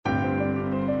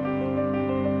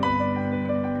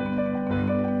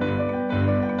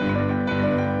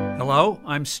Hello,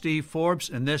 I'm Steve Forbes,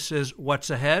 and this is What's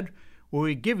Ahead, where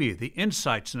we give you the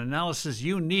insights and analysis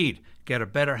you need to get a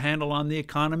better handle on the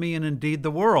economy and indeed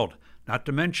the world, not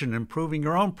to mention improving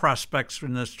your own prospects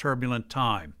in this turbulent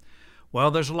time.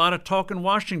 Well, there's a lot of talk in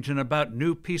Washington about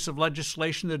new piece of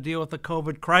legislation to deal with the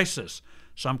COVID crisis.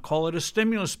 Some call it a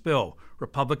stimulus bill.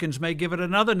 Republicans may give it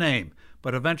another name,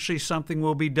 but eventually something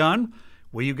will be done.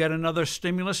 Will you get another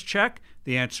stimulus check?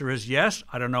 The answer is yes.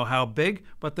 I don't know how big,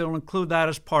 but they'll include that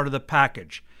as part of the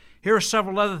package. Here are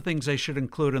several other things they should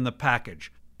include in the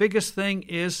package. Biggest thing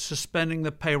is suspending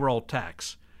the payroll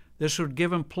tax. This would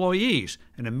give employees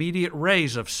an immediate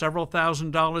raise of several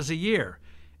 $1,000s a year.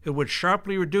 It would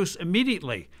sharply reduce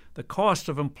immediately the cost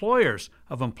of employers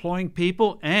of employing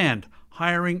people and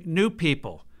hiring new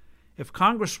people. If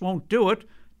Congress won't do it,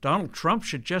 Donald Trump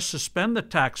should just suspend the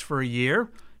tax for a year.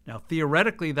 Now,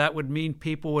 theoretically, that would mean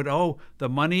people would owe the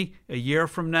money a year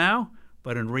from now,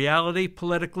 but in reality,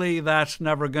 politically, that's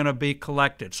never going to be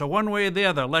collected. So one way or the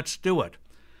other, let's do it.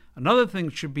 Another thing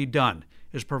that should be done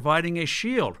is providing a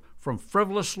shield from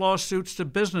frivolous lawsuits to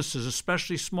businesses,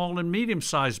 especially small and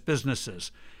medium-sized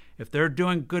businesses. If they're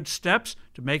doing good steps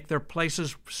to make their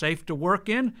places safe to work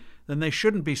in, then they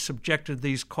shouldn't be subjected to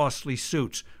these costly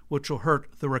suits, which will hurt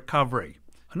the recovery.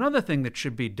 Another thing that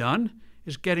should be done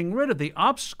is getting rid of the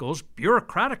obstacles,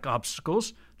 bureaucratic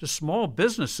obstacles, to small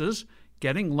businesses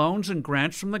getting loans and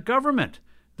grants from the government.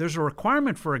 There's a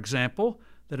requirement, for example,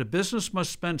 that a business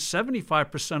must spend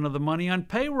 75% of the money on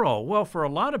payroll. Well, for a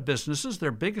lot of businesses,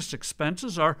 their biggest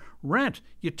expenses are rent,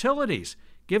 utilities.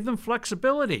 Give them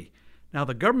flexibility. Now,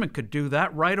 the government could do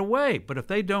that right away, but if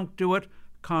they don't do it,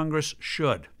 Congress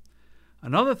should.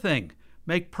 Another thing,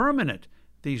 make permanent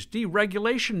these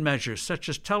deregulation measures such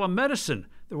as telemedicine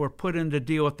that were put in to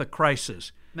deal with the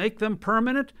crisis. Make them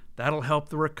permanent. That'll help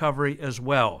the recovery as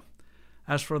well.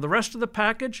 As for the rest of the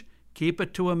package, keep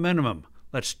it to a minimum.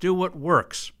 Let's do what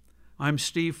works. I'm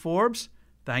Steve Forbes.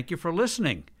 Thank you for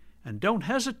listening. And don't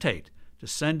hesitate to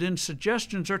send in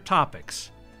suggestions or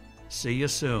topics. See you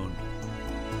soon.